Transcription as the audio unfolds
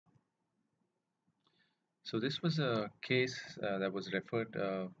So this was a case that was referred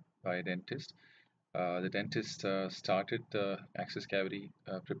by a dentist. The dentist started the access cavity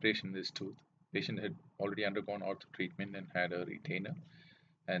preparation in this tooth. Patient had already undergone ortho treatment and had a retainer,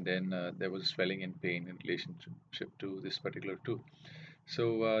 and then there was swelling and pain in relationship to this particular tooth.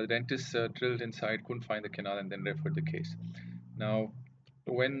 So the dentist drilled inside, couldn't find the canal, and then referred the case. Now,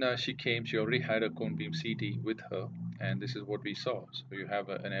 when she came, she already had a cone beam CT with her, and this is what we saw. So you have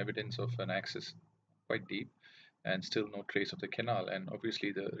an evidence of an access quite deep, and still no trace of the canal. And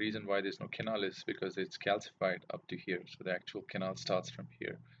obviously, the reason why there's no canal is because it's calcified up to here. So the actual canal starts from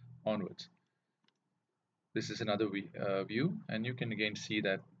here onwards. This is another view, and you can again see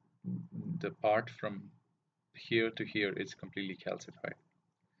that the part from here to here is completely calcified.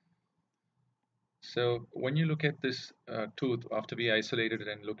 So when you look at this tooth, after we isolated it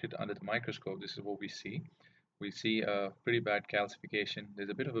and look it under the microscope, this is what we see. We see a pretty bad calcification. There's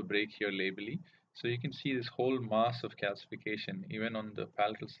a bit of a break here labally. So you can see this whole mass of calcification, even on the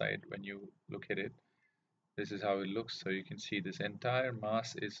palatal side when you look at it. This is how it looks. So you can see this entire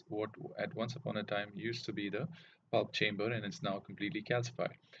mass is what at once upon a time used to be the pulp chamber, and it's now completely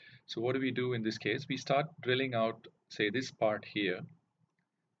calcified. So what do we do in this case? We start drilling out, say, this part here.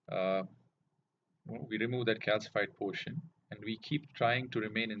 Uh, we remove that calcified portion, and we keep trying to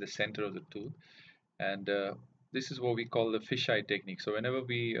remain in the center of the tooth. And this is what we call the fisheye technique. So whenever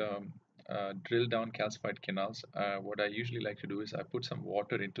we drill down calcified canals, what I usually like to do is I put some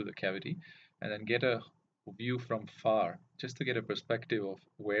water into the cavity and then get a view from far, just to get a perspective of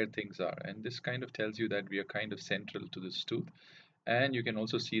where things are. And this kind of tells you that we are kind of central to this tooth. And you can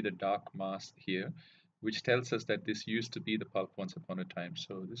also see the dark mass here, which tells us that this used to be the pulp once upon a time.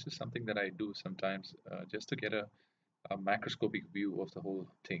 So this is something that I do sometimes just to get a macroscopic view of the whole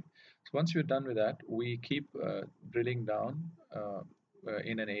thing. So once we're done with that, we keep drilling down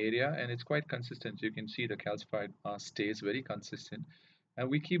in an area, and it's quite consistent. You can see the calcified mass stays very consistent, and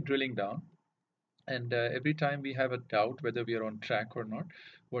we keep drilling down. And every time we have a doubt whether we are on track or not,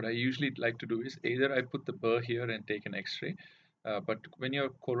 what I usually like to do is either I put the burr here and take an X-ray. But when you're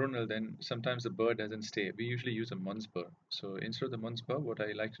coronal, then sometimes the burr doesn't stay. We usually use a Munz burr. So instead of the Munz burr, what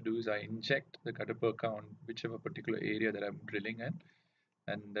I like to do is I inject the Kataperka on whichever particular area that I'm drilling in,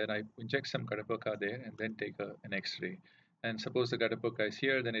 and then I inject some Kataperka there and then take an X-ray. And suppose the Kataperka is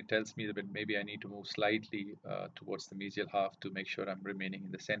here, then it tells me that maybe I need to move slightly towards the mesial half to make sure I'm remaining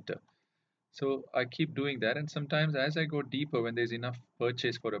in the center. So I keep doing that, and sometimes as I go deeper, when there's enough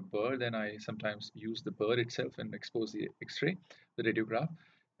purchase for a burr, then I sometimes use the burr itself and expose the X-ray, the radiograph.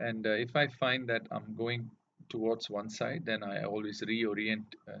 And if I find that I'm going towards one side, then I always reorient.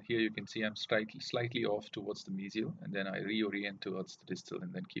 Here you can see I'm slightly off towards the mesial, and then I reorient towards the distal,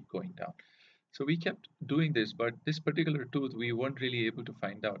 and then keep going down. So we kept doing this, but this particular tooth we weren't really able to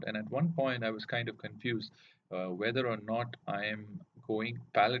find out. And at one point, I was kind of confused whether or not I am going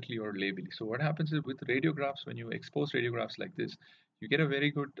palatally or labially. So what happens is with radiographs, when you expose radiographs like this, you get a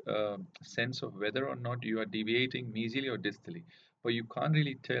very good sense of whether or not you are deviating mesially or distally. But you can't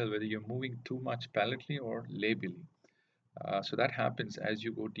really tell whether you're moving too much palatally or labially. So that happens as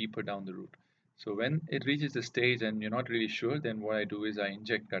you go deeper down the route. So when it reaches the stage and you're not really sure, then what I do is I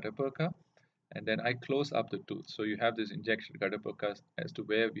inject Gataperka and then I close up the tooth. So you have this injection Gataperka as to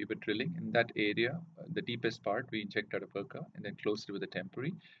where we were drilling in that area, the deepest part, we inject Gataperka and then close it with a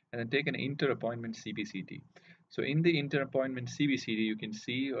temporary and then take an inter-appointment CBCT. So in the inter-appointment CBCT, you can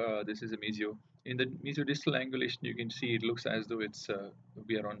see this is a mesio. In the mesiodistal angulation, you can see it looks as though it's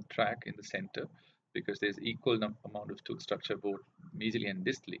we are on track in the center because there's equal amount of tooth structure both mesially and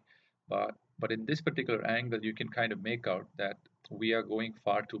distally. But in this particular angle, you can kind of make out that we are going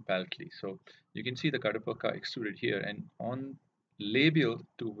far too palatally. So you can see the Kataperka extruded here, and on labial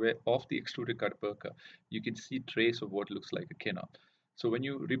to where of the extruded Kataperka, you can see trace of what looks like a canal. So when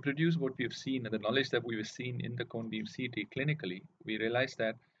you reproduce what we've seen and the knowledge that we've seen in the cone beam CT clinically, we realize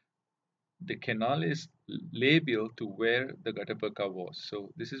that the canal is labial to where the Gataperka was.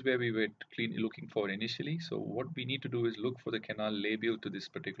 So this is where we were looking for initially. So what we need to do is look for the canal labial to this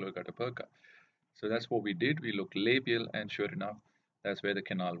particular Gataperka. So that's what we did. We looked labial, and sure enough, that's where the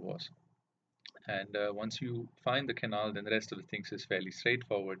canal was. And once you find the canal, then the rest of the things is fairly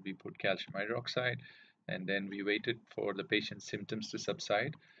straightforward. We put calcium hydroxide, and then we waited for the patient's symptoms to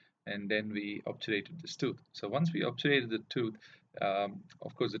subside, and then we obturated this tooth. So once we obturated the tooth,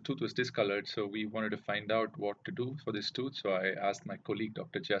 of course, the tooth was discolored, so we wanted to find out what to do for this tooth. So I asked my colleague,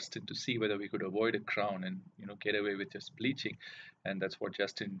 Dr. Justin, to see whether we could avoid a crown and get away with just bleaching, and that's what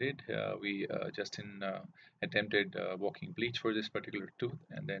Justin did. Justin attempted walking bleach for this particular tooth,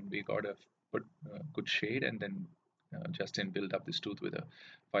 and then we got a good shade, and then Justin built up this tooth with a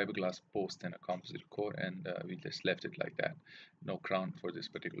fiberglass post and a composite core, and we just left it like that. No crown for this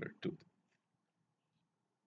particular tooth.